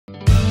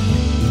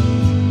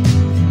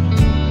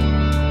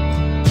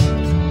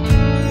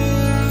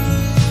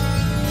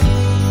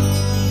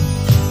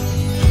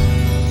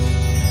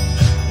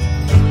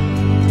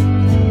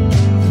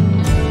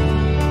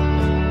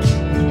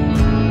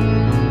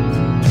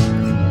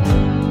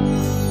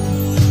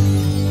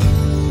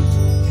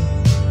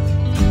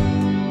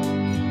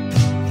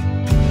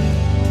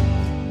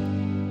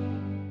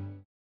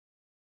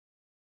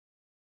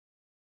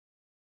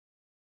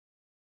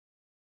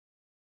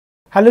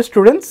Hello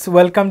students,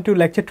 welcome to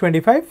lecture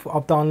 25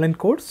 of the online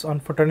course on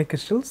photonic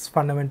crystals,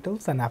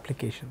 fundamentals and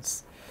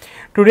applications.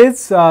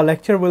 Today's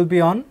lecture will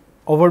be on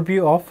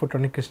overview of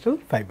photonic crystal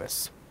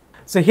fibers.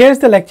 So here is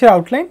the lecture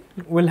outline.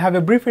 We will have a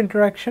brief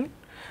introduction,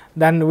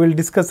 then we will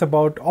discuss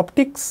about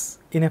optics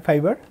in a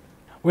fiber.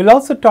 We will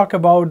also talk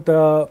about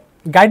the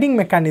guiding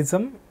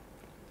mechanism,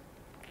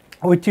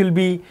 which will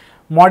be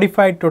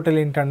modified total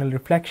internal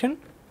reflection.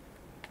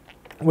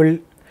 We will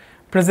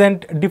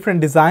present different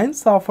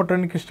designs of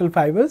photonic crystal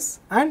fibers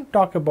and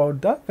talk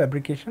about the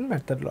fabrication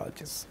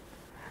methodologies.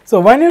 So,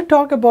 when you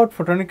talk about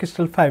photonic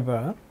crystal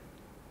fiber,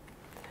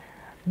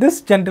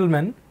 this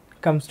gentleman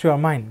comes to your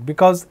mind,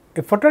 because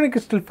a photonic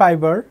crystal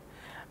fiber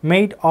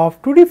made of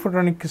 2D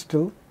photonic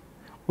crystal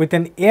with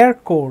an air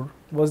core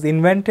was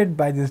invented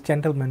by this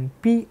gentleman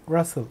P.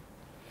 Russell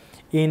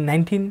in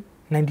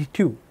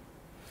 1992,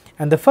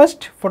 and the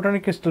first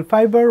photonic crystal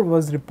fiber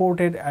was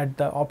reported at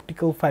the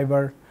optical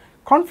fiber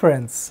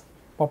conference,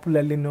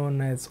 popularly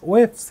known as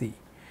OFC,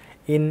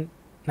 in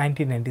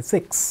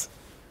 1996.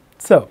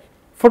 So,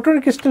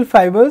 photonic crystal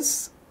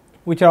fibers,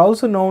 which are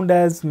also known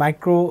as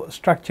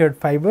microstructured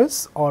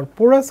fibers or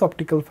porous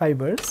optical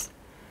fibers,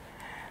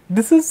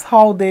 this is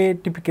how they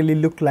typically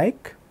look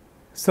like.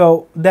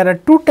 So, there are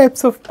two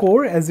types of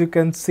core, as you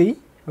can see.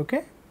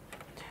 Okay.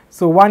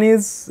 So, one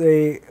is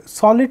a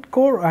solid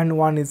core and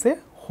one is a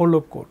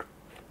hollow core.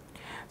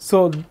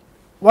 So,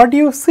 what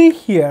you see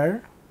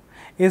here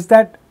is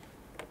that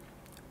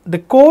the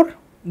core,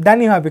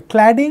 then you have a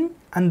cladding,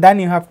 and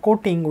then you have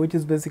coating, which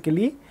is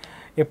basically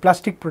a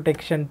plastic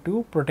protection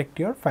to protect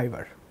your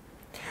fiber.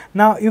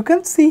 Now, you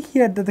can see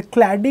here that the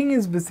cladding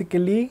is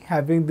basically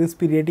having this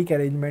periodic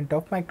arrangement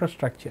of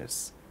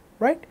microstructures,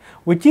 right,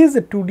 which is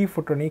a 2D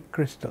photonic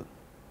crystal.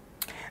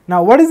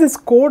 Now, what is this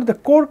core? The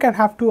core can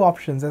have two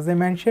options. As I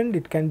mentioned,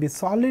 it can be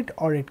solid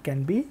or it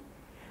can be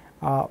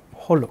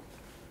hollow,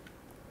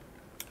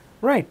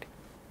 right.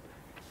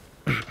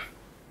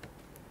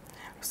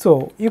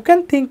 So, you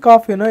can think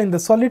of, in the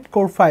solid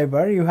core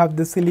fiber, you have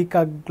the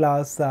silica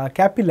glass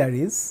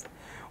capillaries,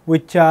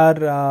 which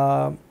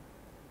are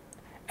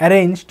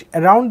arranged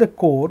around the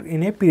core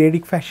in a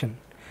periodic fashion,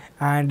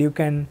 and you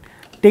can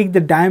take the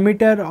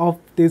diameter of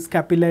these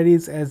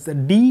capillaries as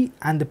d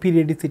and the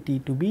periodicity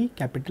to be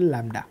capital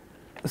lambda.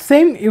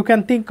 Same you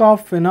can think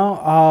of, in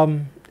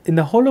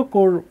the hollow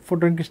core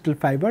photonic crystal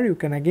fiber, you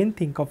can again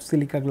think of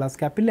silica glass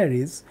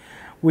capillaries,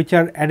 which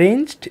are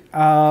arranged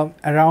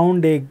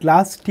around a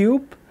glass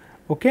tube.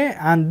 Okay,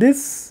 and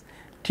this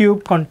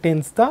tube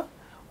contains the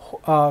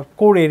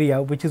core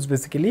area, which is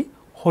basically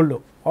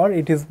hollow, or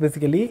it is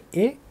basically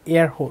a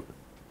air hole.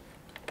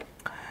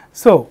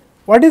 So,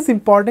 what is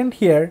important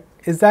here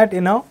is that,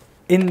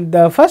 in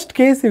the first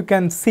case you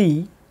can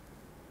see,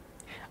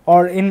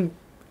 or in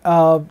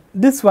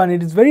this one,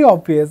 it is very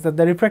obvious that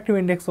the refractive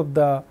index of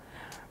the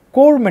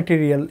core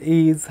material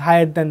is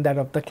higher than that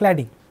of the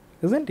cladding,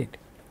 isn't it?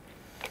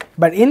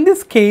 But in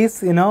this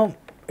case,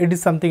 it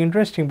is something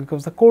interesting,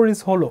 because the core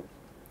is hollow.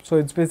 So,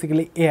 it is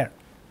basically air.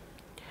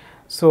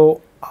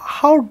 So,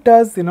 how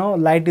does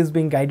light is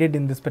being guided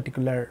in this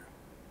particular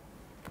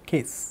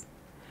case?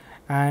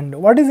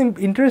 And what is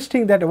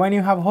interesting, that when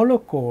you have hollow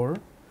core,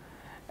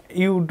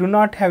 you do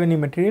not have any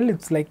material,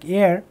 it is like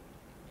air.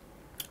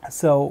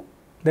 So,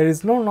 there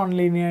is no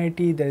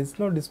nonlinearity, there is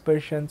no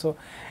dispersion. So,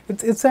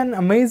 it is an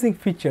amazing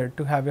feature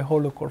to have a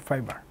hollow core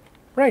fiber,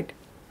 right.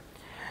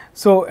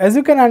 So, as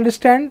you can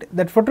understand,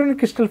 that photonic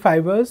crystal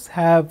fibers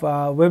have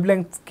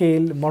wavelength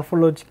scale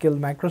morphological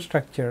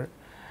microstructure,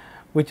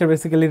 which are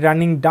basically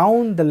running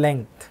down the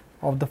length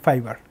of the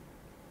fiber,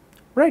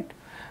 right.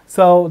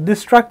 So, this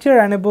structure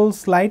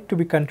enables light to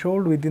be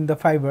controlled within the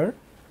fiber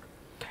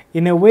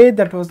in a way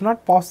that was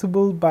not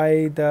possible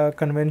by the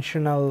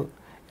conventional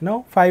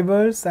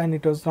fibers, and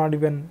it was not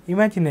even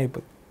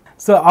imaginable.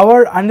 So,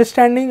 our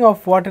understanding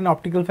of what an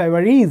optical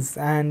fiber is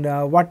and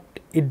what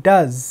it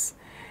does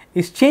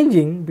is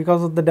changing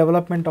because of the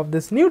development of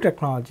this new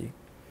technology,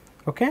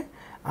 okay,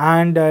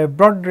 and a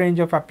broad range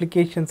of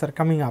applications are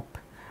coming up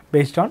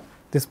based on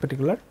this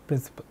particular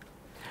principle.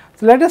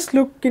 So, let us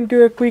look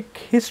into a quick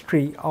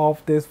history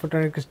of this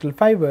photonic crystal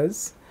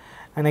fibers,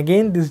 and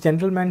again this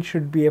gentleman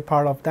should be a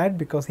part of that,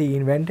 because he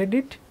invented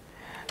it.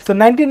 So,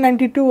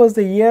 1992 was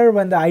the year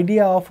when the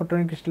idea of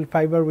photonic crystal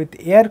fiber with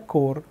air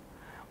core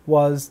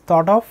was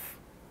thought of.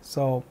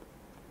 So,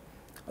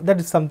 that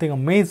is something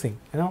amazing,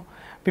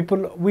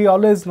 people, we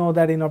always know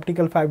that in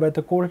optical fiber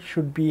the core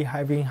should be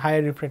having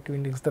higher refractive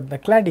index than the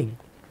cladding.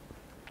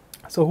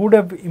 So, who would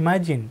have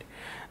imagined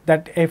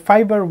that a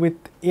fiber with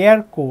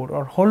air core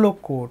or hollow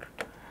core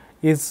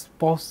is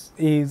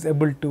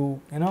able to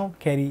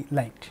carry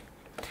light.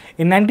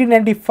 In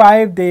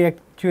 1995 they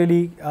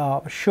actually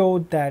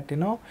showed that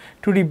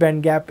 2D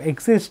band gap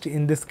exists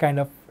in this kind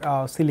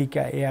of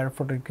silica air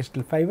photonic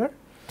crystal fiber.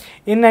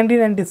 In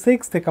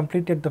 1996 they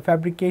completed the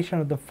fabrication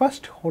of the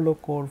first hollow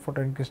core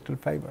photonic crystal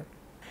fiber.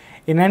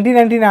 In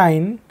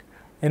 1999,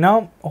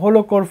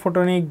 hollow core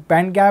photonic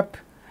band gap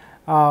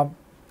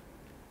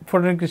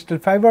photonic crystal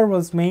fiber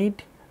was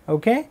made,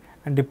 okay,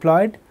 and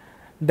deployed.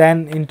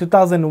 Then in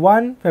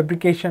 2001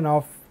 fabrication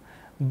of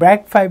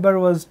brake fiber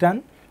was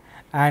done,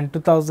 and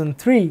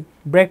 2003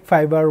 brake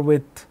fiber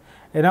with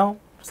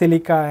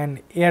silica and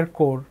air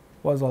core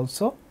was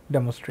also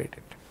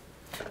demonstrated.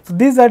 So,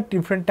 these are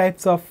different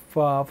types of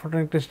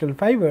photonic crystal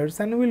fibers,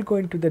 and we will go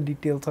into the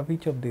details of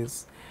each of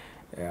these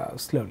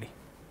slowly.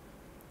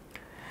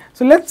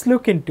 So, let us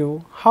look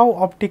into how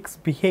optics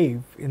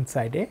behave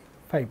inside a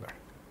fiber.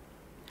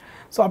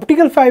 So,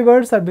 optical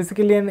fibers are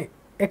basically an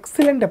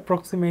excellent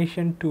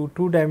approximation to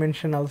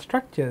two-dimensional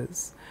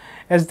structures,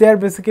 as they are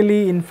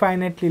basically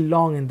infinitely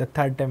long in the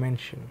third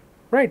dimension,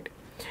 right.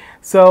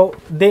 So,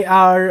 they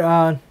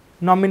are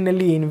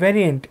nominally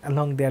invariant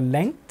along their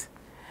length,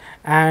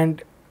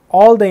 and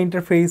all the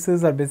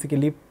interfaces are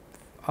basically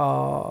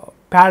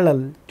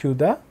parallel to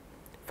the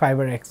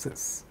fiber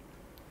axis.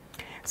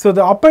 So,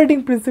 the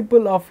operating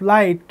principle of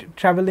light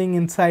traveling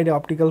inside an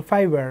optical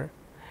fiber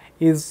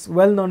is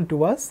well known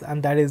to us,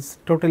 and that is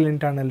total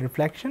internal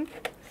reflection.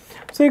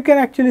 So, you can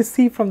actually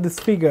see from this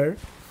figure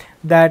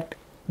that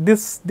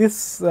this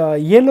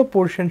yellow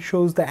portion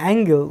shows the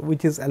angle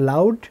which is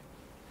allowed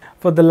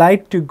for the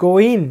light to go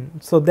in,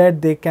 so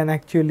that they can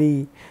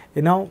actually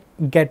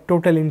get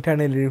total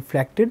internally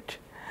reflected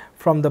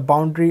from the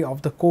boundary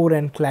of the core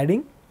and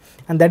cladding,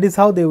 and that is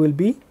how they will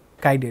be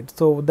guided.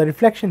 So, the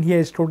reflection here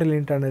is total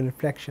internal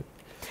reflection.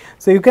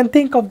 So, you can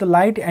think of the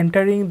light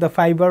entering the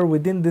fiber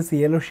within this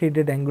yellow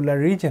shaded angular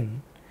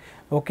region,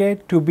 okay,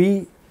 to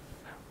be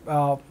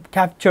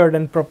captured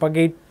and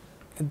propagate,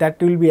 that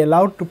will be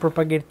allowed to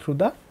propagate through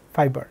the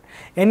fiber.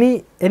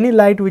 Any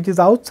light which is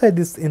outside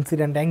this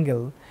incident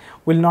angle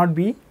will not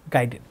be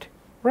guided,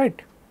 right.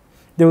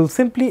 They will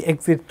simply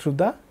exit through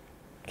the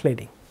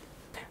cladding.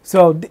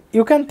 So,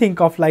 you can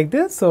think of like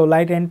this. So,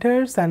 light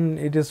enters and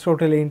it is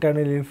totally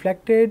internally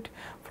reflected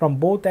from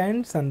both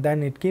ends, and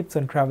then it keeps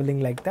on traveling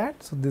like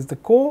that. So, this is the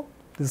core,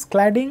 this is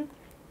cladding,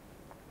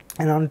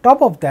 and on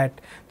top of that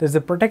there is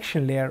a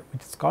protection layer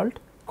which is called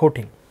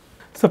coating.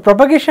 So,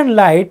 propagation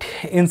light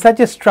in such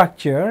a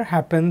structure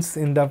happens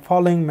in the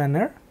following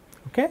manner.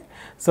 Okay.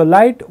 So,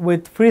 light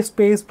with free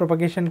space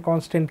propagation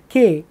constant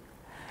k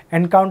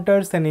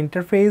encounters an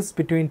interface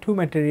between two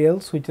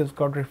materials which has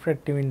got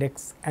refractive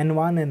index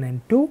n1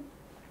 and n2.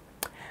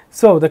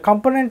 So, the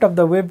component of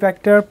the wave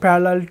vector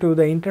parallel to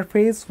the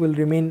interface will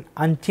remain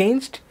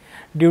unchanged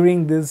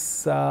during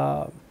this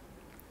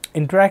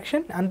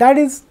interaction, and that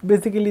is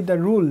basically the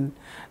rule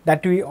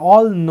that we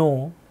all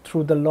know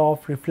through the law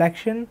of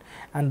reflection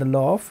and the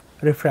law of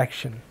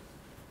refraction.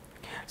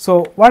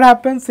 So, what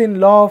happens in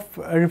law of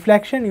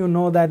reflection? You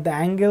know that the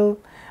angle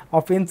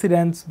of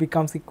incidence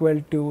becomes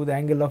equal to the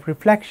angle of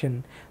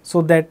reflection.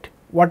 So, that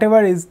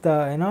whatever is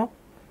the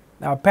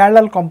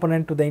parallel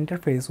component to the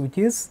interface, which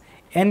is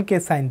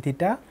nk sin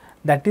theta,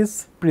 that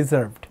is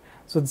preserved.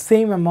 So, the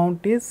same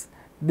amount is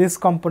this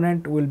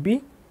component will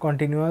be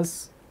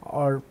continuous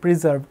or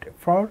preserved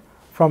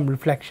from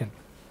reflection.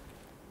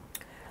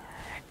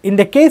 In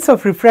the case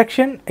of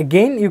refraction,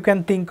 again you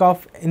can think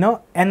of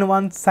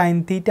n1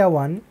 sin theta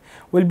 1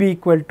 will be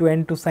equal to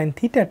n2 sin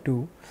theta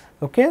 2.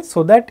 Okay,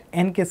 so that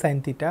nk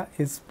sin theta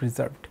is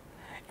preserved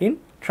in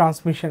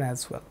transmission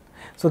as well.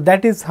 So,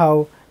 that is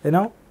how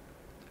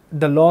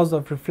the laws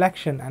of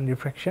reflection and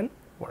refraction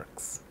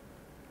works.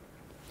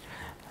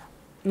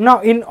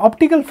 Now, in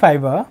optical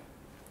fiber,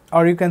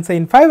 or you can say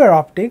in fiber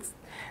optics,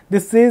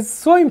 this is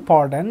so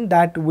important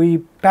that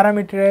we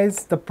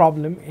parameterize the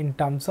problem in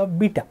terms of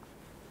beta.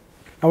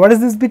 Now, what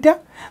is this beta?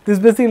 This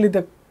is basically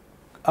the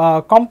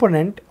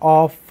component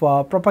of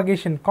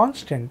propagation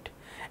constant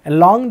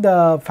along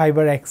the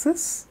fiber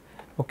axis,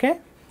 okay,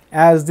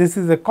 as this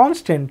is a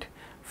constant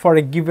for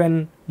a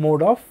given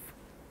mode of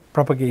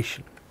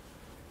propagation.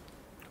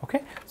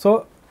 Okay.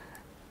 So,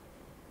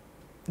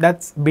 that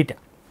is beta.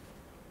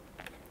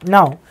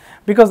 Now,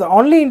 because the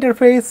only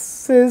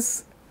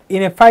interfaces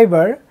in a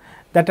fiber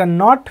that are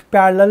not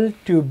parallel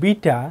to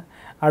beta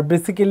are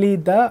basically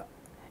the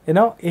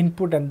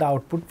input and the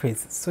output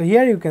phases. So,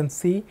 here you can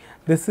see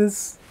this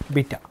is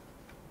beta.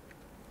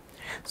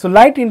 So,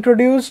 light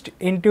introduced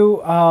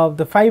into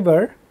the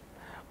fiber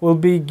will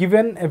be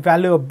given a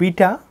value of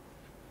beta,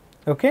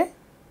 okay,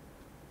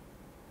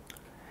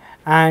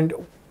 and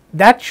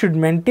that should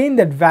maintain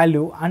that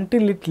value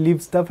until it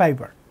leaves the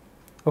fiber,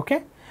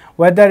 okay,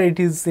 whether it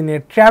is in a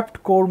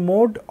trapped core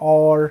mode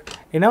or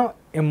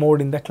a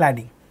mode in the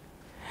cladding.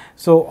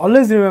 So,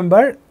 always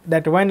remember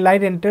that when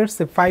light enters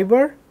the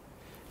fiber,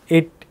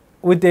 it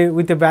with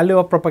a value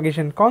of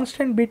propagation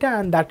constant beta,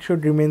 and that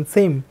should remain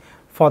same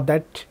for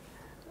that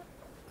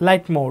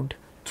light mode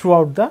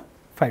throughout the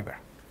fiber.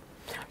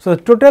 So,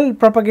 the total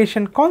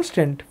propagation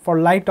constant for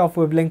light of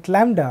wavelength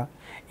lambda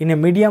in a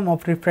medium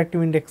of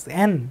refractive index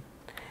n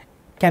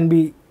can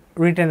be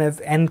written as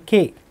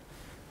nk,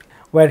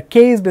 where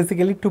k is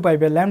basically 2 pi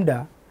by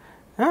lambda,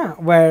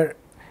 where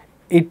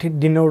it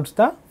denotes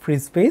the free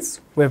space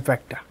wave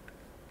vector.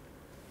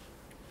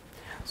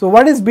 So,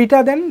 what is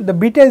beta then? The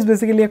beta is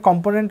basically a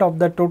component of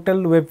the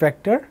total wave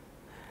vector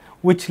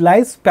which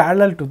lies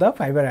parallel to the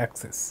fiber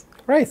axis,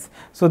 right.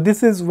 So,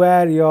 this is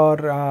where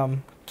your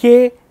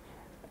k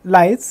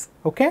lies,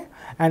 okay,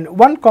 and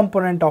one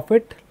component of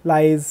it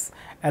lies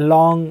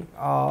along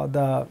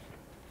the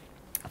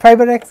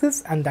fiber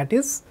axis, and that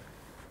is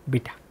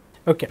beta.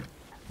 Okay.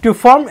 To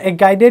form a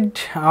guided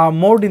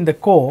mode in the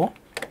core,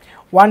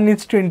 one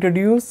needs to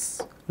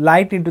introduce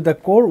light into the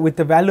core with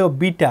a value of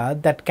beta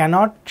that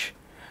cannot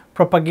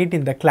propagate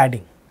in the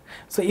cladding.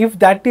 So, if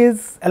that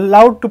is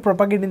allowed to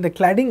propagate in the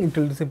cladding, it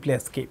will simply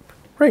escape,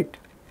 right.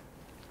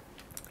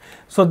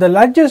 So, the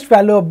largest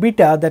value of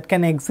beta that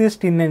can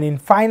exist in an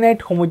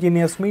infinite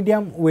homogeneous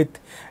medium with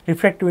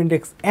refractive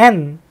index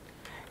n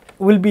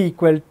will be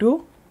equal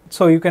to,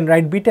 so you can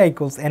write beta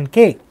equals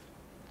nk,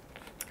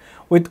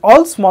 with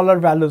all smaller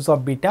values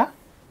of beta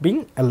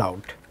being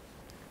allowed.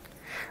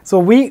 So,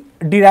 we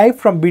derive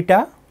from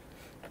beta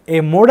a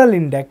modal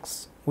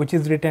index which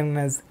is written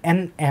as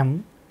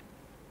nm,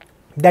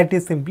 that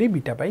is simply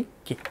beta by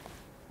k.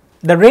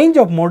 The range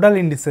of modal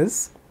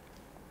indices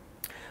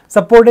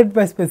supported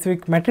by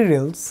specific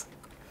materials,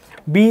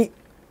 be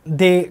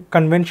they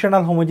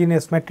conventional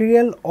homogeneous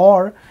material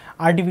or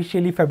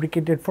artificially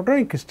fabricated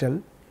photonic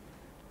crystal,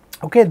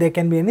 okay, they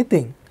can be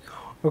anything.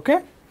 Okay.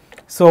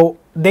 So,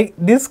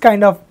 this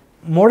kind of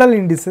modal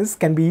indices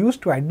can be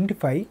used to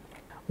identify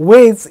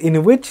ways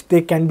in which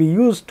they can be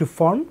used to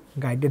form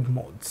guided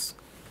modes.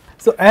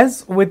 So,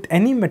 as with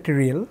any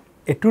material,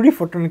 a 2D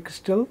photonic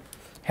crystal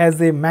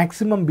has a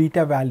maximum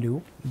beta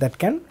value that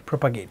can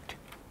propagate.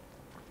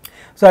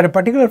 So, at a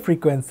particular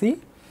frequency,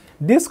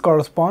 this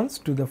corresponds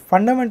to the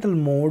fundamental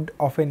mode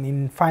of an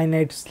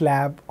infinite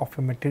slab of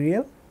a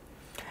material,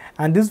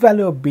 and this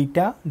value of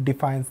beta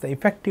defines the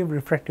effective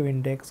refractive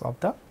index of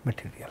the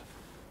material.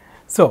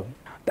 So,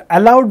 the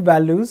allowed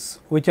values,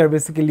 which are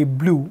basically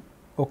blue,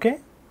 okay,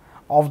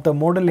 of the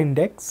modal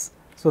index.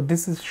 So,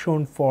 this is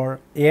shown for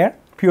air,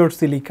 pure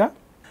silica.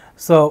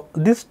 So,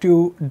 this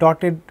two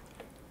dotted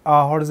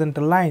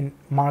horizontal line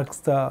marks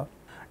the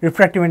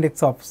refractive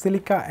index of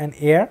silica and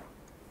air.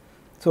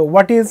 So,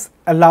 what is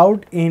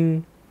allowed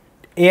in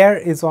air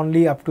is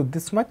only up to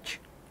this much.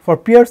 For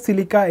pure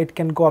silica, it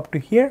can go up to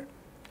here.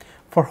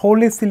 For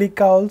holy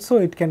silica also,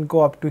 it can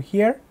go up to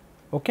here,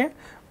 okay,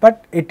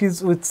 but it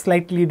is with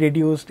slightly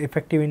reduced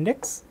effective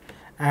index.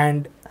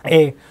 And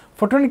a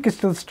photonic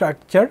crystal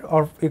structure,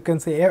 or you can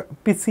say a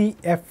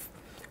PCF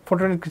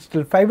photonic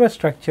crystal fiber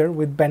structure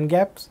with band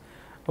gaps,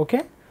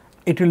 okay,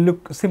 it will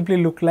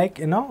simply look like,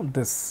 you know,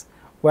 this,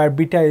 where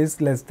beta is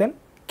less than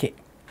k.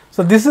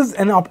 So, this is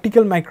an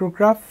optical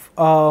micrograph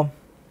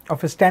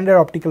of a standard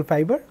optical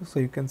fiber. So,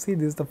 you can see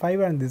this is the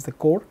fiber and this is the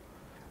core.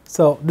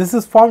 So, this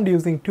is formed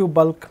using two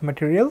bulk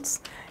materials.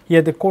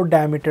 Here the core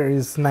diameter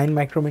is 9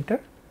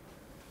 micrometer.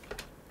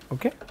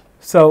 Okay.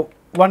 So,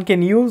 one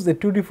can use the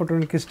 2D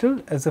photonic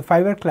crystal as a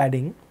fiber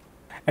cladding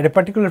at a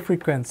particular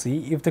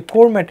frequency. If the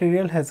core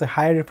material has a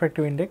higher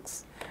refractive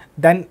index,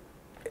 then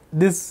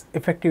this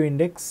effective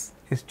index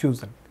is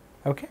chosen.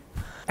 Okay.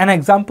 An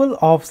example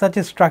of such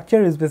a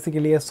structure is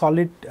basically a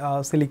solid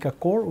silica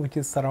core, which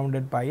is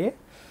surrounded by a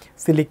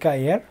silica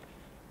air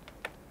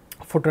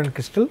photonic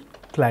crystal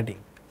cladding.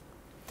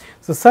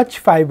 So, such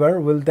fiber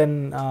will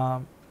then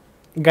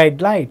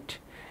guide light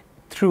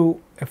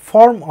through a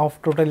form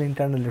of total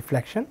internal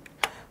reflection.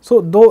 So,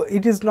 though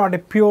it is not a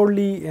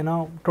purely, you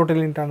know,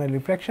 total internal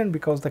reflection,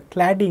 because the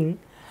cladding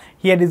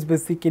here is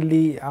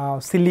basically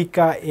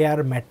silica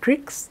air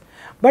matrix,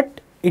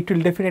 but it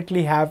will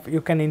definitely have,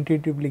 you can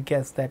intuitively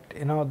guess that,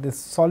 you know, this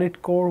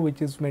solid core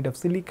which is made of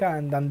silica,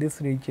 and then this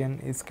region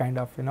is kind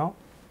of, you know,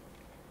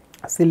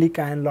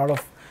 silica and lot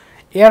of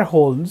air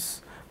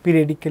holes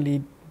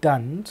periodically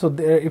done. So,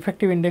 the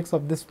effective index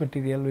of this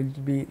material will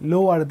be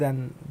lower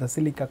than the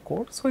silica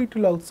core. So, it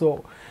will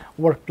also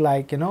work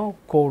like, you know,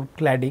 core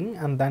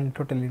cladding, and then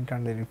total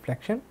internal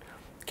reflection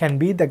can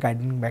be the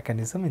guiding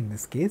mechanism in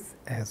this case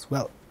as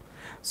well.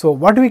 So,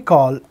 what we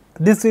call,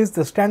 this is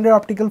the standard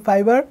optical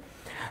fiber.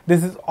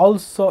 This is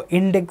also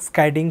index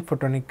guiding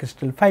photonic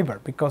crystal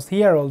fiber, because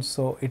here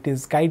also it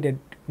is guided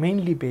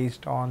mainly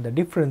based on the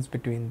difference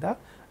between the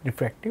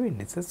refractive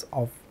indices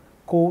of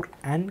core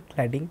and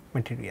cladding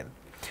material.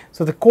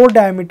 So, the core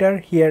diameter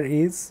here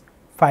is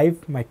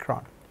 5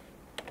 micron.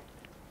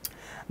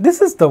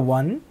 This is the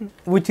one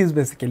which is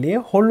basically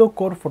a hollow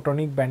core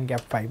photonic band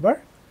gap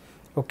fiber.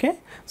 Okay.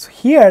 So,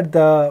 here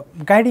the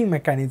guiding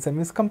mechanism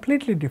is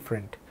completely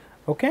different.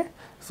 Okay.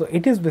 So,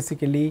 it is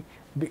basically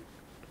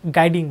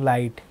guiding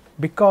light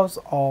because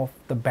of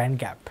the band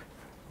gap.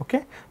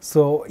 Okay.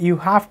 So, you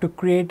have to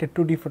create a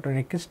 2D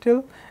photonic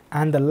crystal,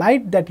 and the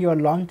light that you are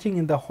launching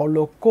in the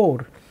hollow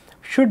core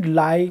should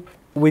lie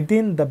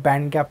within the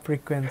band gap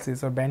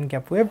frequencies or band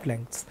gap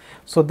wavelengths,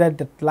 so that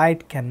the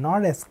light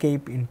cannot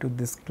escape into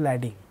this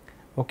cladding.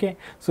 Okay.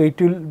 So,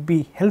 it will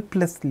be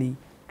helplessly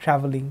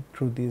traveling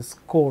through this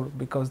core,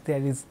 because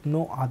there is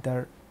no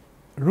other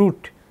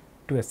route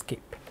to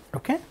escape.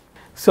 Okay.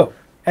 So,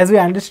 as we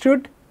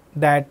understood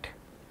that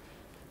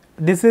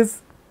this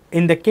is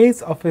in the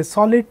case of a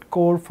solid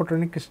core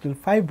photonic crystal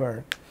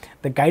fiber,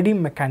 the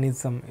guiding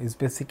mechanism is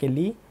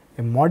basically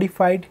a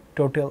modified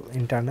total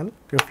internal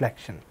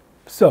reflection.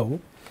 So,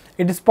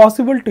 it is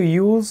possible to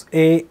use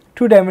a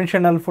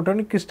two-dimensional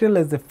photonic crystal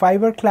as a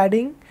fiber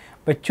cladding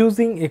by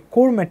choosing a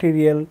core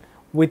material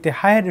with a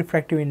higher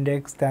refractive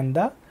index than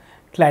the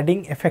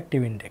cladding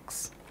effective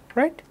index,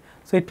 right.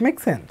 So, it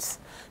makes sense.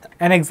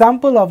 An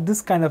example of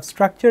this kind of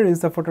structure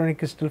is the photonic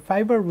crystal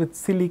fiber with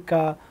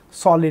silica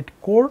solid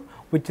core,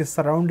 which is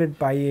surrounded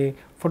by a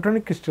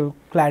photonic crystal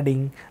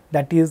cladding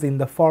that is in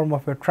the form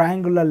of a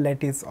triangular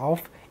lattice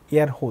of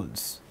air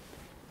holes.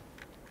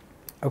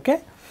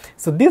 Okay.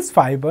 So, these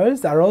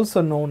fibers are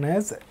also known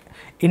as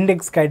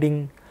index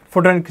guiding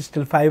photonic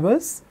crystal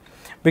fibers,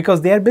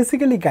 because they are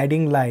basically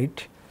guiding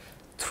light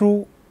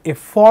through a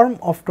form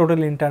of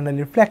total internal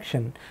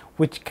reflection,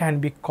 which can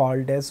be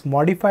called as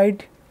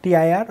modified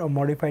TIR or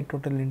modified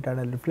total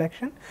internal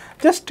reflection,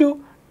 just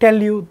to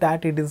tell you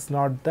that it is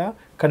not the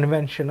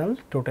conventional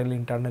total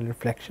internal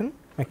reflection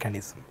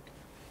mechanism.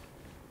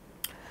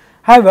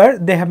 However,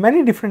 they have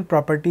many different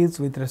properties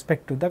with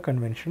respect to the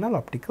conventional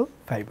optical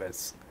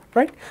fibers,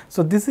 right.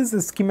 So, this is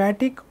a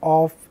schematic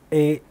of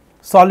a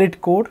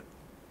solid core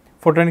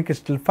photonic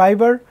crystal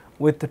fiber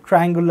with the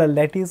triangular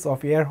lattice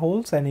of air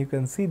holes, and you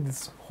can see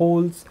these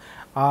holes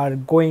are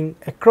going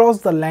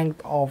across the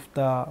length of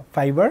the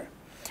fiber,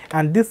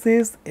 and this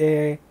is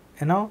a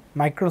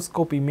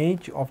microscope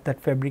image of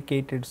that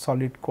fabricated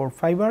solid core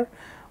fiber,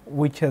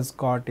 which has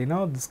got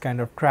this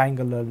kind of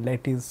triangular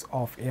lattice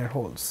of air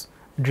holes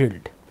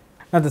drilled.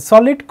 Now, the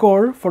solid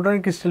core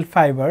photonic crystal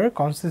fiber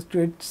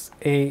constitutes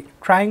a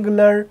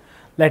triangular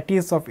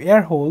lattice of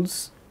air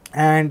holes,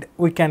 and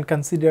we can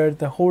consider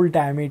the hole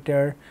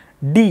diameter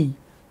d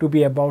to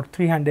be about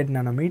 300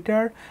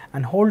 nanometer,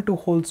 and hole to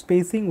hole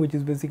spacing, which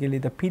is basically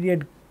the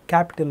period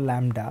capital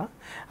lambda,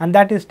 and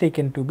that is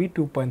taken to be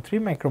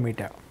 2.3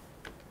 micrometer.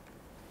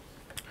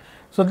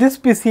 So, this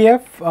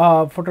PCF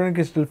photonic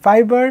crystal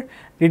fiber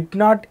did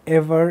not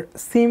ever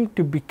seem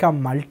to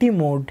become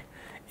multi-mode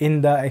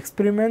in the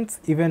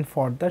experiments, even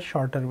for the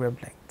shorter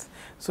wavelengths.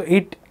 So,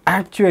 it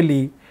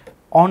actually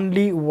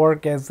only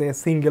work as a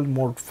single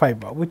mode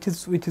fiber, which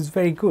is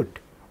very good,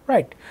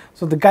 right.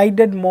 So, the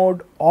guided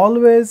mode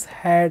always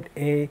had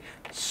a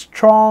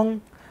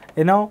strong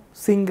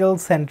single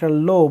central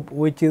lobe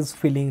which is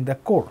filling the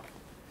core.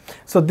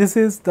 So, this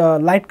is the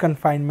light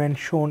confinement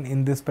shown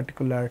in this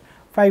particular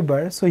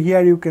fiber. So,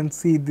 here you can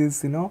see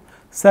these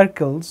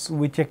circles,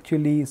 which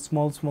actually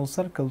small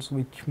circles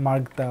which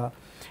mark the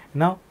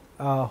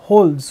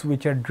holes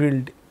which are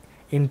drilled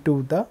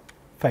into the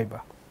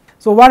fiber.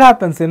 So, what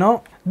happens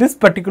this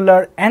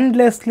particular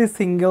endlessly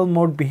single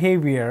mode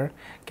behavior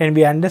can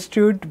be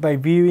understood by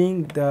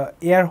viewing the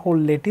air hole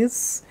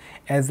lattice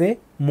as a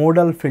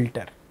modal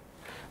filter.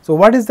 So,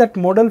 what is that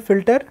modal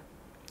filter?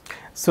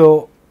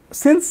 So,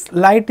 since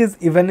light is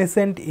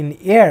evanescent in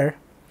air,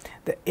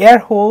 the air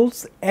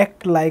holes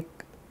act like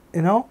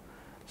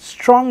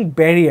strong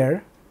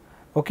barrier.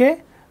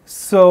 Okay.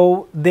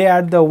 So, they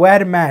are the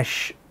wire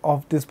mesh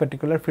of this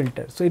particular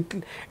filter. So,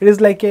 it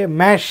is like a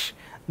mesh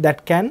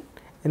that can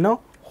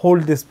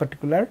hold this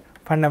particular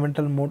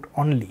fundamental mode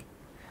only.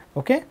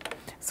 Okay.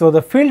 So,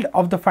 the field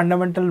of the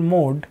fundamental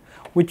mode,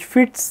 which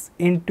fits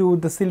into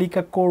the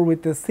silica core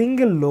with a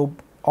single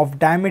lobe of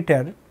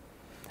diameter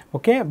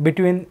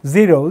between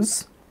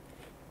zeros,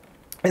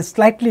 is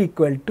slightly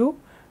equal to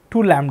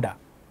 2 lambda.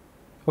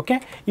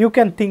 Okay. You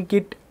can think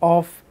it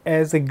of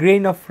as a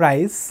grain of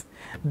rice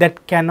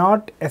that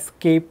cannot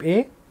escape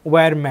a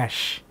wire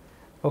mesh.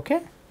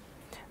 Okay.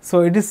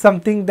 So, it is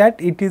something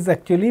that it is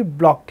actually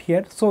blocked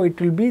here. So,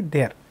 it will be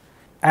there,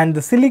 and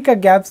the silica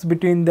gaps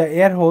between the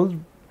air holes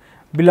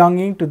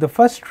belonging to the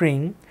first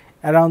ring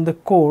around the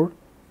core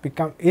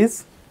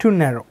is too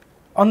narrow.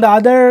 On the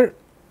other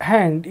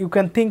hand, you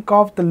can think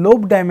of the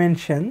lobe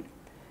dimension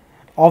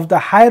of the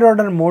higher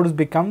order modes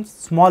becomes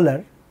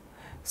smaller.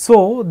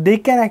 So, they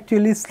can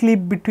actually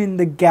slip between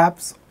the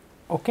gaps,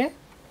 okay,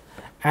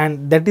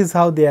 and that is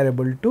how they are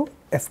able to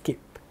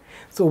escape.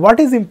 So, what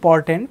is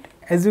important,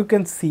 as you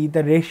can see,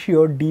 the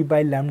ratio d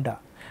by lambda.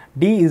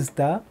 D is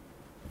the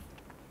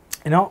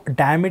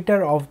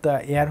diameter of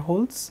the air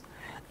holes,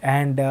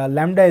 and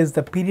lambda is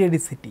the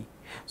periodicity.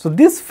 So,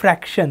 this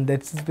fraction,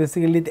 that is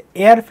basically the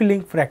air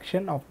filling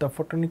fraction of the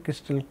photonic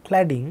crystal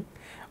cladding,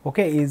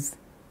 okay, is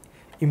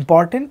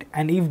important,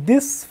 and if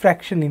this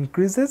fraction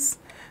increases,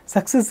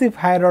 successive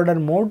higher order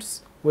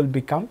modes will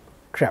become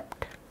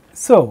trapped.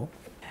 So,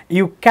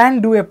 you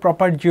can do a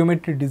proper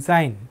geometry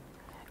design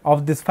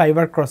of this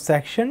fiber cross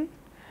section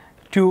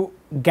to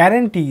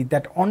guarantee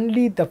that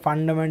only the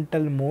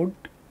fundamental mode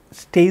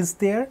stays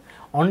there,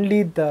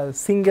 only the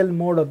single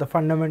mode or the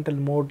fundamental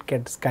mode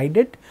gets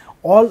guided,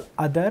 all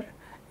other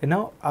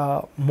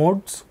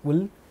modes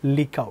will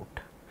leak out.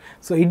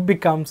 So, it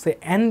becomes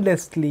a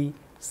endlessly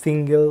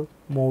single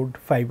mode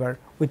fiber,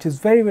 which is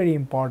very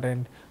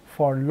important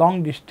for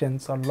long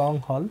distance or long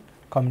haul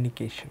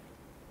communication.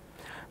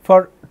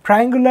 For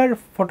triangular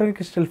photonic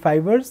crystal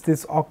fibers,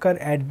 this occur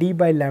at d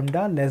by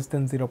lambda less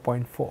than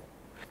 0.4.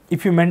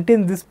 If you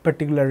maintain this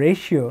particular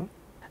ratio,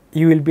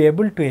 you will be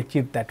able to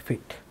achieve that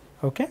fit.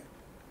 Okay.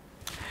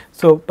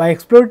 So, by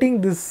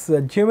exploiting this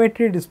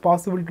geometry, it is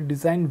possible to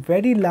design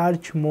very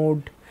large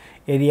mode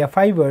area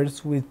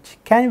fibers which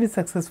can be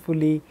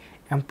successfully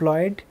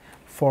employed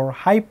for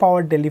high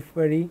power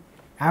delivery,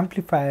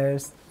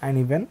 amplifiers and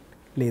even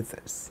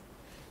lasers.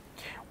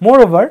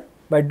 Moreover,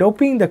 by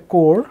doping the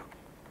core,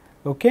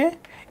 okay,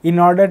 in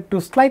order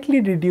to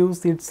slightly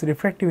reduce its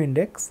refractive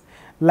index,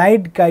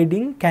 light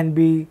guiding can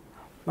be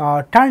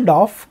turned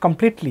off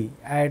completely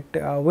at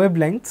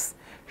wavelengths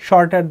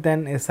shorter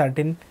than a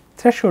certain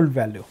threshold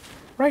value,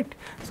 right.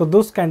 So,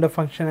 those kind of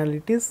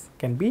functionalities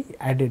can be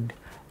added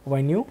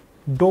when you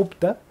dope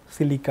the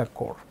silica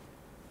core.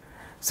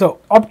 So,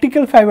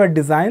 optical fiber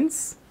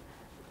designs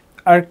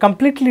are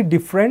completely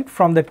different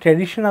from the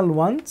traditional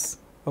ones,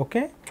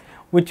 okay,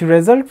 which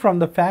result from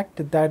the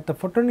fact that the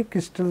photonic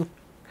crystal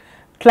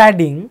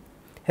cladding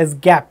has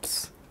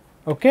gaps,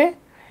 okay,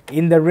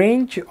 in the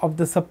range of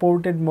the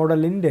supported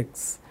modal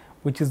index,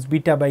 which is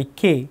beta by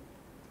k,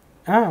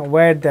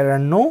 where there are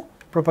no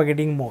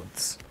propagating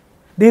modes.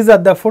 These are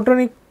the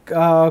photonic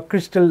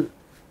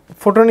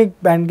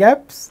band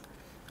gaps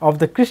of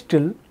the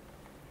crystal,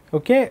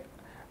 okay,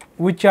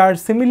 which are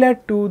similar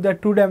to the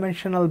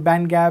two-dimensional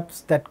band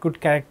gaps that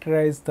could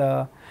characterize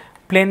the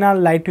planar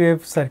light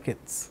wave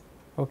circuits,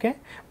 okay.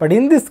 But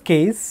in this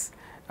case,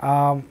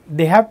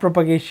 they have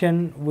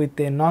propagation with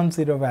a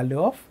non-zero value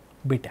of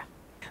beta.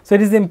 So,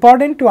 it is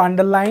important to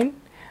underline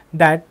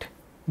that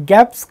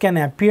gaps can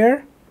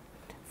appear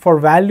for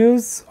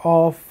values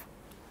of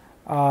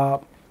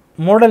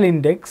modal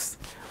index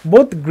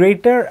both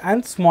greater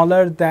and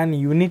smaller than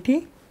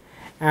unity,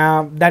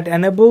 that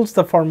enables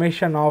the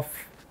formation of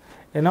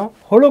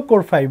hollow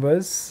core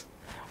fibers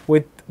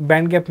with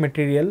band gap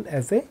material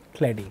as a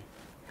cladding.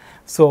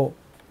 So,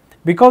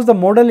 because the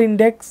modal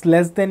index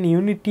less than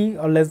unity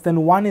or less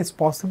than 1 is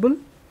possible,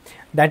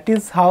 that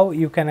is how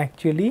you can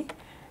actually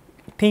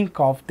think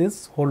of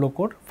this hollow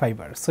core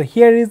fiber. So,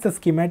 here is the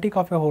schematic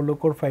of a hollow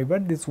core fiber.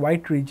 This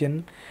white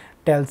region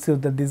tells you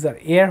that these are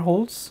air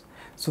holes.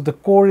 So, the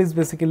core is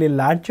basically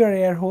larger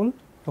air hole,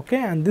 okay,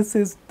 and this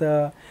is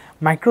the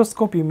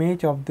microscope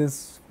image of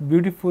this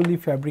beautifully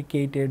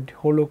fabricated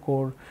hollow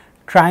core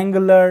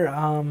triangular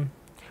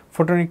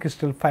photonic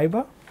crystal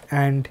fiber,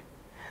 and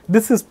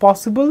this is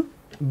possible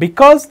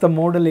because the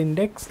modal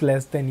index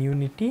less than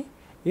unity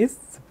is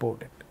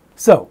supported.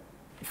 So,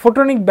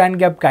 photonic band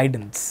gap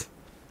guidance.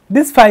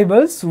 These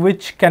fibers,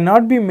 which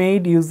cannot be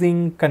made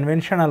using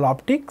conventional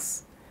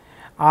optics,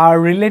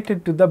 are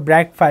related to the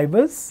Bragg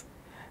fibers,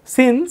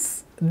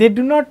 since they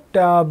do not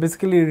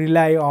basically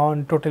rely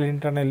on total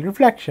internal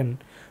reflection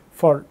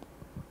for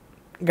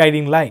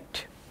guiding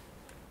light.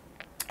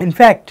 In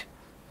fact,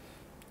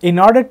 in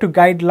order to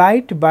guide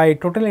light by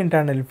total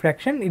internal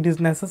reflection, it is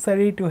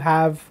necessary to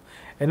have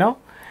a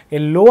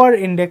lower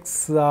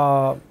index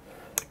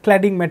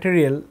cladding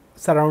material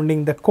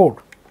surrounding the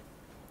core,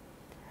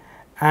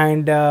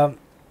 and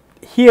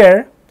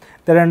here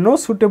there are no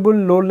suitable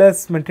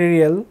low-loss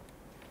material,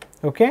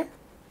 okay,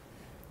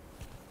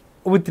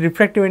 with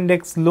refractive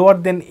index lower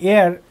than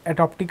air at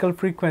optical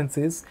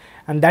frequencies,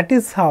 and that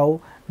is how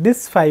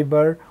this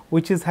fiber,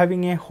 which is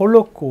having a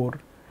hollow core,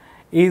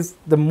 is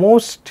the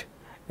most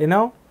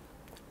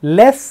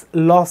less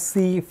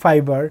lossy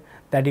fiber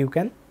that you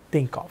can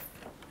think of.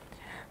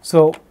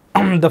 So,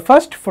 the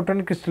first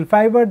photonic crystal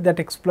fiber that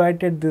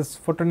exploited this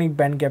photonic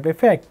band gap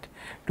effect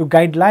to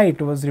guide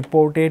light was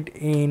reported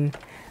in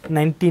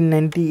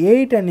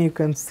 1998, and you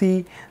can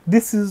see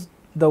this is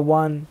the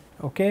one,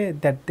 okay,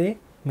 that they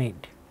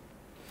made.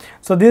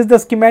 So, this is the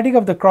schematic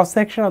of the cross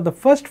section of the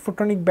first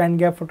photonic band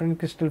gap photonic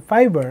crystal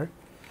fiber,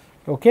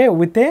 okay,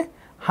 with a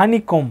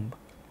honeycomb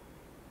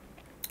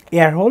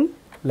air hole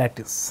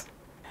lattice.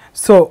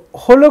 So,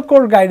 hollow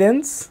core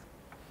guidance,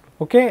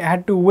 okay,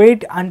 had to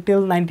wait until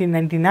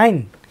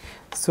 1999.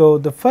 So,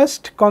 the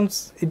first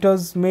it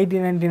was made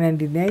in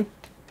 1998,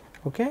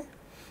 okay,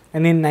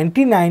 and in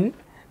 99,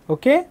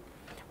 okay,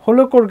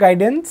 hollow core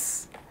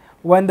guidance,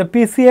 when the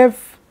PCF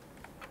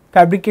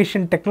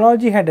fabrication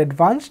technology had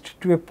advanced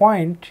to a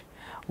point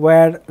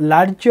where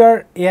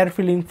larger air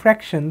filling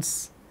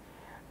fractions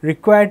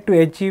required to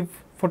achieve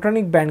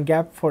photonic band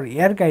gap for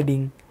air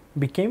guiding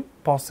became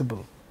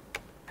possible.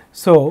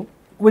 So,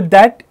 with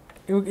that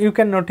you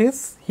can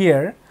notice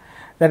here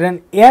that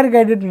an air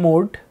guided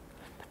mode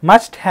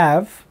must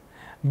have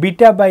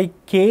beta by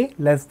k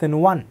less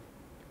than 1.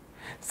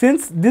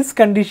 Since this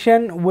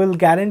condition will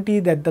guarantee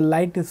that the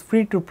light is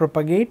free to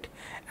propagate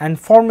and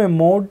form a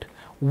mode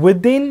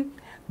within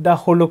the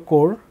hollow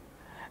core,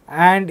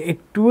 and it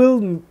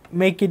will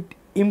make it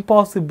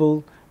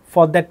impossible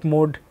for that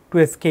mode to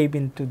escape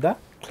into the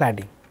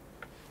cladding.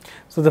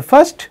 So, the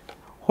first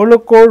hollow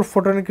core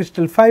photonic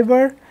crystal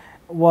fiber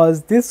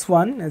was this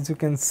one, as you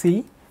can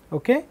see,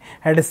 okay,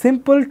 had a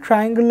simple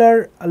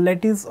triangular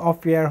lattice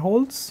of air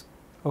holes,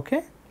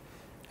 okay,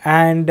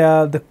 and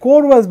the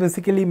core was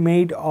basically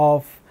made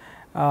of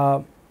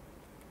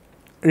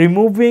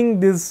removing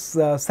these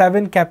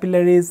 7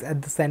 capillaries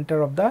at the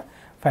center of the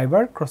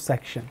fiber cross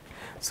section.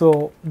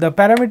 So, the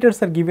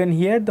parameters are given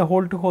here. The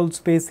hole to hole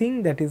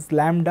spacing, that is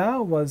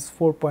lambda, was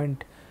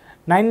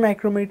 4.9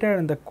 micrometer,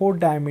 and the core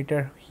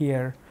diameter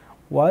here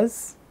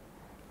was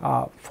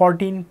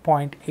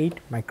 14.8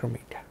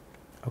 micrometer.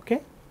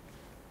 Okay.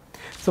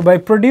 So, by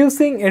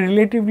producing a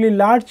relatively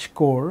large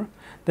core,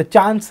 the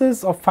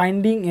chances of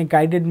finding a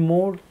guided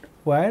mode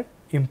were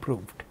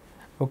improved.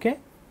 Okay.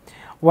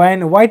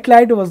 When white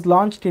light was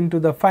launched into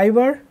the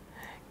fiber,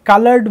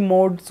 colored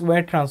modes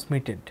were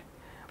transmitted.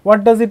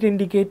 What does it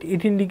indicate?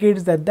 It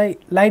indicates that the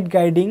light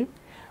guiding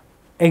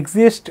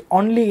exists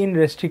only in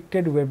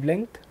restricted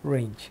wavelength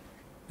range.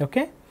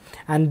 Okay.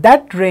 And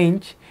that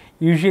range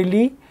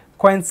usually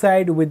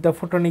coincide with the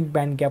photonic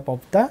band gap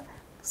of the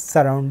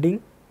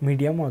surrounding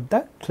medium of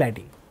the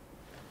cladding.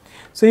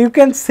 So, you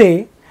can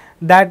say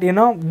that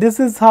this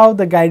is how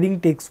the guiding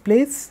takes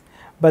place,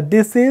 but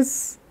this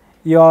is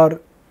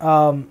your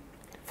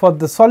for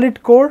the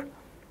solid core,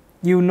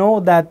 you know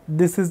that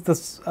this is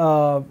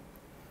the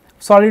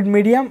solid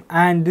medium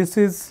and this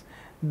is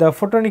the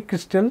photonic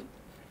crystal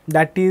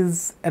that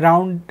is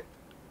around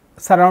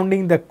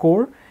surrounding the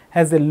core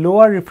has a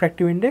lower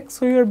refractive index.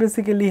 So, you are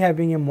basically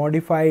having a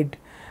modified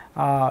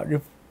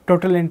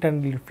total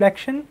internal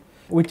reflection,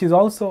 which is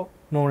also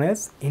known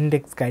as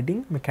index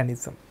guiding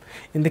mechanism.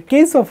 In the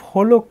case of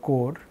hollow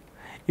core,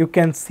 you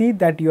can see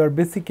that you are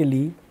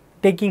basically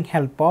taking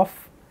help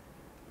of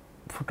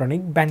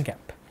photonic band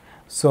gap.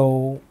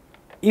 So,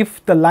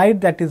 if the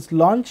light that is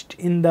launched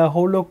in the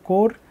hollow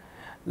core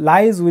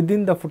lies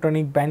within the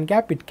photonic band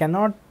gap, it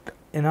cannot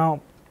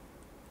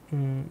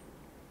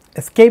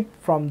escape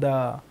from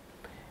the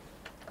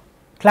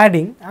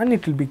cladding and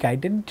it will be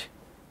guided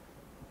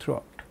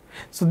throughout.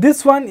 So,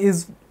 this one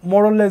is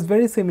more or less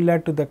very similar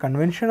to the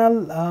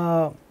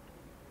conventional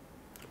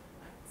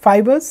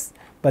fibers,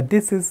 but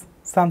this is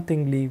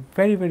something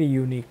very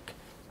unique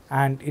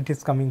and it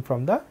is coming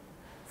from the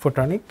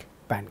photonic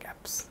band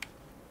gaps.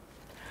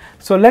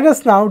 So, let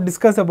us now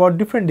discuss about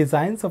different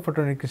designs of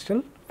photonic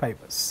crystal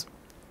fibers.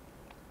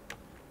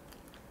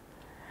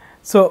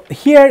 So,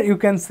 here you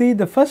can see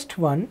the first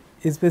one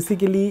is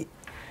basically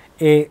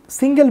a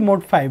single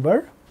mode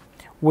fiber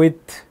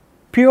with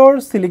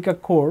pure silica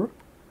core.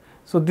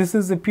 So, this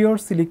is a pure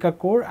silica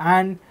core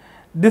and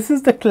this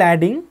is the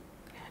cladding.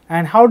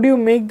 And how do you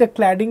make the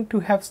cladding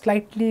to have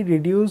slightly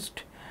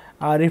reduced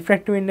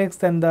refractive index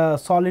than the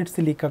solid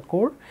silica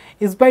core?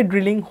 Is by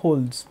drilling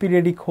holes,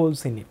 periodic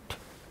holes in it.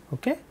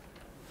 Okay.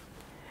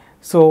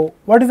 So,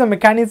 what is the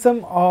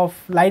mechanism of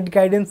light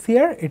guidance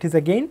here? It is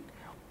again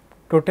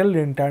total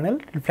internal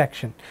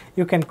reflection.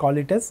 You can call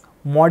it as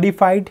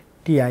modified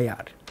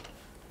TIR.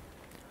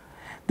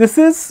 This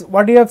is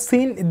what you have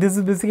seen. This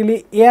is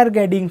basically air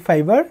guiding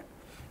fiber.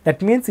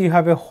 That means you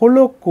have a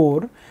hollow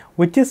core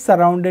which is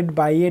surrounded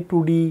by a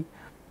 2D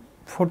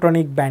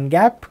photonic band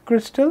gap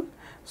crystal,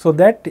 so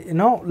that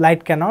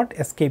light cannot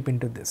escape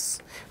into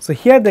this. So,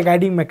 here the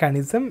guiding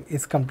mechanism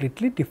is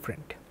completely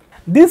different.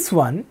 This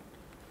one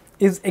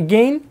is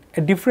again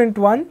a different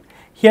one.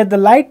 Here the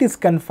light is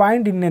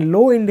confined in a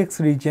low index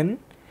region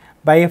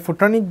by a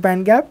photonic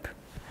band gap.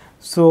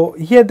 So,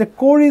 here the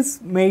core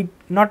is made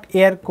not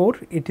air core,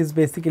 it is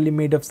basically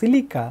made of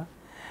silica,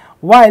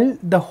 while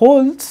the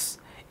holes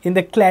in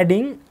the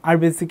cladding are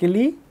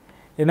basically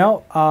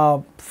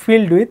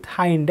filled with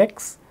high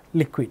index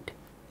liquid.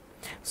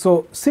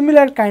 So,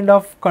 similar kind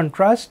of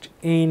contrast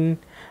in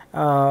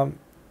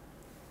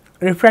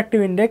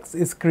refractive index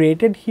is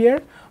created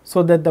here,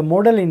 so that the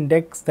modal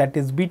index, that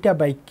is beta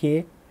by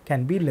k,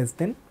 can be less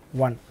than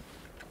 1.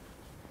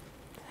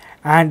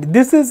 And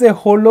this is a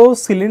hollow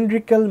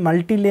cylindrical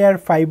multi-layer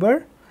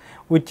fiber,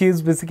 which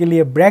is basically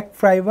a Bragg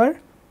fiber,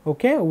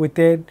 okay, with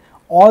a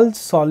all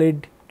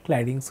solid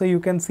cladding. So, you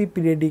can see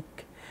periodic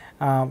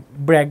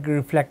Bragg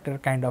reflector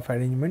kind of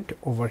arrangement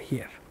over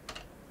here.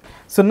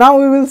 So, now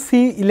we will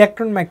see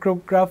electron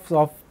micrographs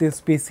of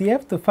this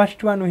PCF. The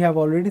first one we have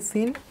already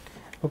seen.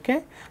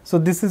 Okay. So,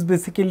 this is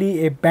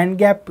basically a band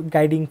gap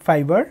guiding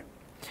fiber.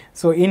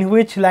 So, in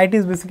which light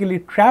is basically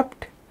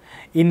trapped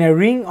in a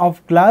ring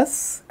of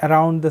glass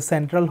around the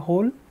central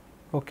hole,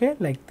 okay,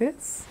 like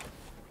this.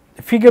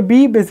 Figure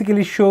B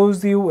basically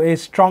shows you a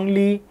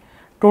strongly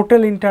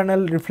total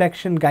internal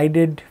reflection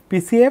guided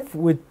PCF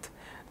with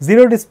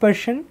 0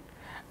 dispersion,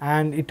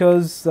 and it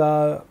was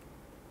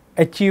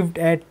achieved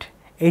at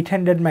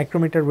 800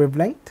 micrometer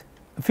wavelength.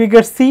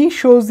 Figure C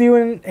shows you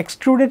an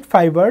extruded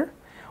fiber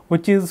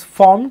which is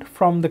formed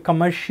from the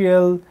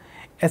commercial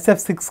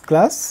SF6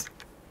 glass,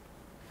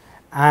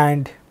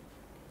 and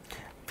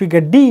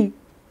figure D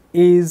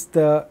is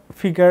the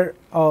figure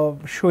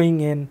of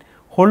showing in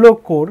hollow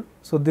core.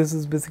 So, this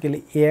is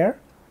basically air,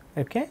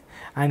 okay,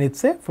 and it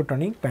is a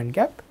photonic band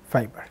gap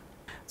fiber.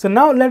 So,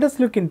 now let us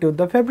look into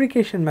the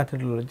fabrication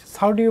methodologies.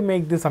 How do you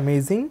make these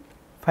amazing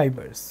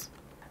fibers?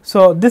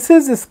 So, this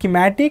is a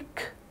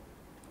schematic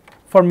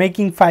for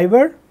making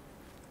fiber,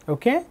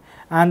 okay,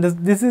 and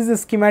this is a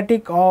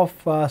schematic of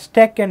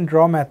stack and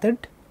draw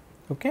method.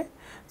 Okay.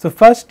 So,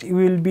 first you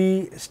will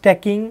be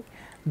stacking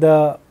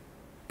the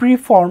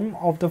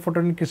preform of the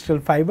photonic crystal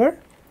fiber,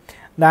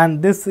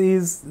 then this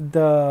is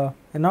the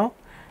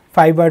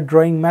fiber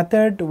drawing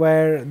method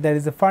where there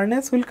is a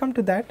furnace, we will come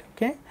to that,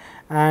 okay,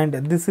 and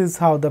this is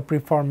how the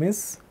preform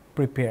is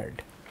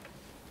prepared.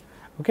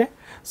 Okay.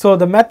 So,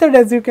 the method,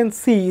 as you can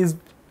see, is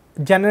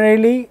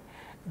generally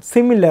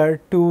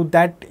similar to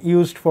that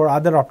used for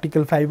other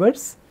optical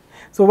fibers.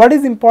 So, what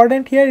is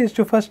important here is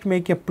to first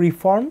make a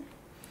preform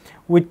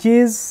which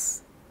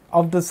is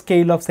of the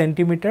scale of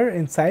centimeter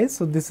in size.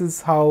 So, this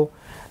is how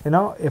a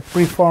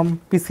preform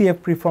PCF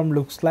preform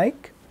looks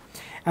like,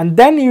 and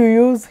then you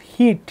use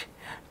heat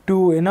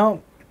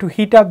to to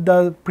heat up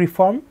the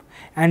preform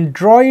and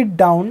draw it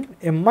down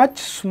a much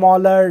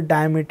smaller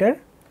diameter,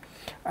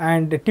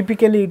 and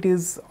typically it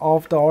is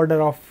of the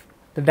order of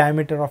the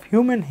diameter of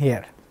human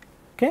hair.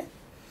 Okay.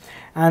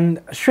 And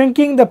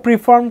shrinking the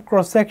preform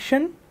cross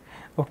section,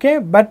 okay,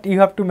 but you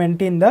have to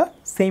maintain the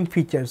same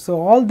features.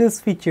 So, all these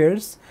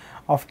features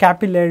of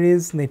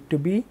capillaries need to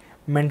be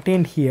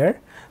maintained here.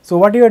 So,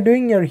 what you are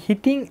doing, you are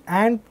heating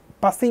and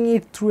passing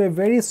it through a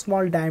very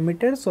small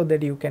diameter, so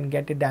that you can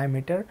get a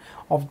diameter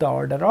of the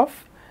order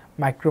of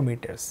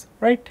micrometers,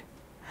 right.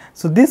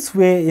 So, this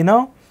way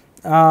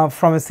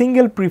from a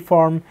single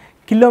preform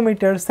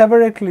kilometers,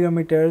 several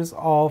kilometers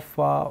of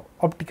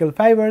optical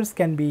fibers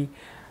can be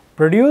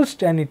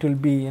produced, and it will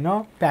be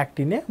packed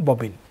in a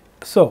bobbin.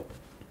 So,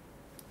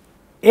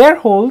 air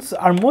holes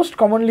are most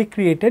commonly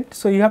created.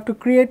 So, you have to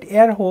create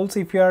air holes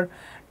if you are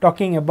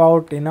talking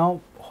about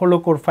hollow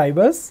core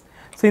fibers.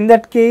 So, in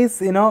that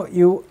case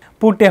you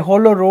put a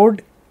hollow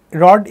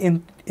rod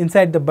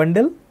inside the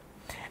bundle,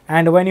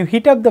 and when you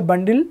heat up the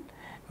bundle,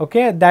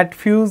 okay, that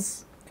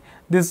fuse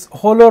this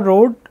hollow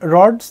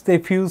rods they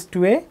fuse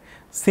to a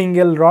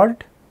single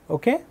rod,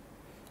 okay,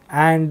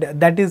 and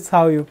that is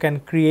how you can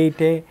create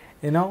a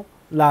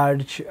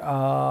large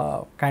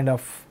kind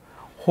of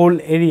hole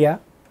area,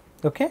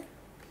 okay,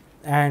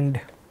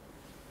 and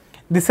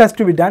this has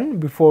to be done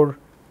before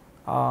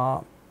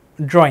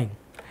drawing.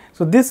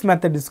 So, this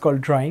method is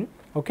called drawing,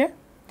 okay.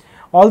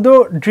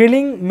 Although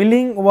drilling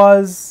milling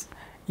was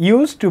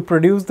used to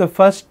produce the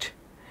first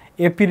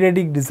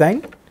aperiodic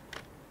design,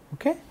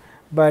 okay,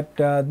 but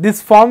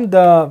this formed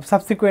the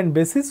subsequent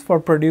basis for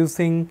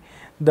producing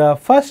the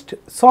first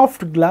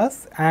soft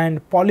glass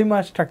and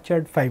polymer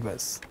structured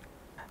fibers.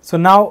 So,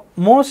 now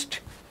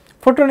most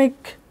photonic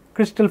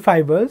crystal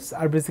fibers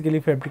are basically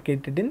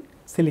fabricated in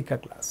silica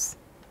glass.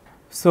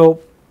 So,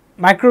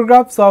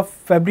 micrographs of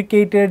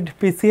fabricated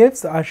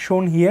PCFs are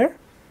shown here.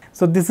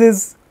 So, this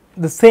is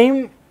the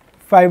same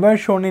fiber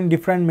shown in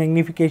different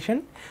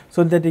magnification,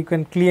 so that you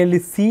can clearly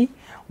see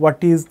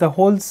what is the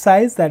hole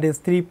size, that is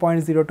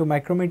 3.02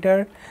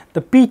 micrometer,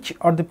 the pitch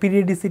or the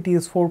periodicity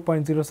is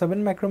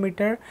 4.07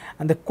 micrometer,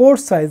 and the core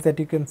size that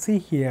you can see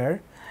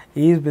here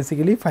is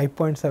basically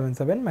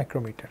 5.77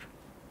 micrometer,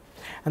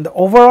 and the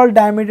overall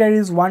diameter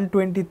is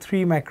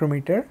 123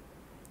 micrometer,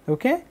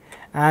 okay,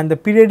 and the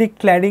periodic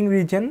cladding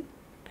region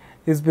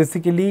is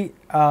basically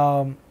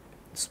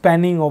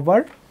spanning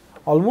over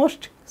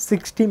almost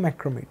 60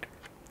 micrometer.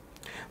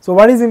 So,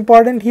 what is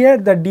important here,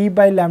 the d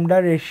by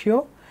lambda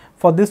ratio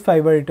for this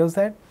fiber, it was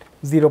at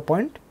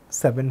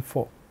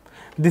 0.74.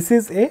 This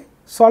is a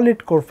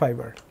solid core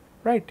fiber,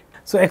 right.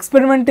 So,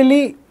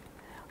 experimentally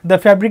the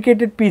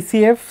fabricated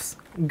PCFs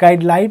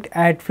guide light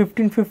at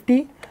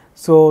 1550.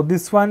 So,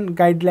 this one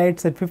guide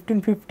lights at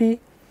 1550,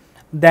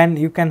 then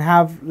you can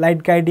have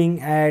light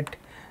guiding at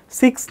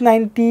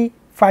 690,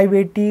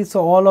 580. So,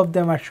 all of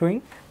them are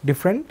showing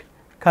different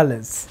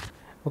colors,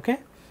 okay.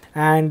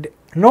 And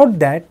note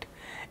that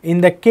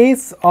in the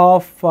case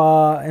of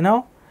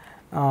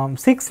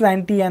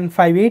 690 and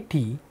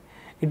 580,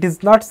 it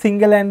is not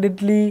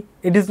single-handedly,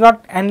 it is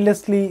not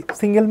endlessly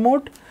single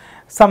mode.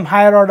 Some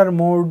higher order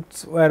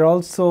modes were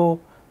also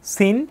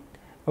seen,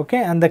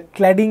 okay, and the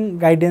cladding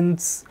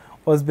guidance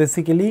was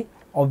basically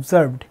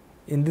observed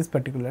in these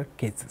particular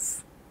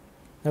cases,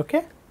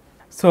 okay.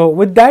 So,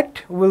 with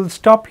that we will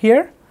stop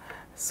here.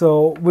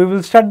 So, we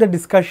will start the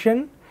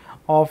discussion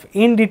of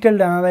in detailed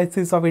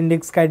analysis of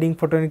index guiding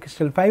photonic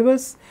crystal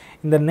fibers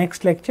in the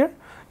next lecture.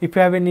 If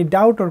you have any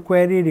doubt or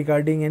query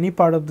regarding any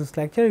part of this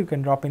lecture, you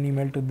can drop an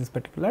email to this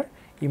particular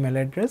email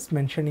address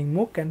mentioning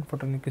MOOC and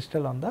photonic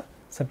crystal on the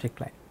subject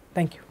line.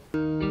 Thank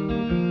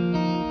you.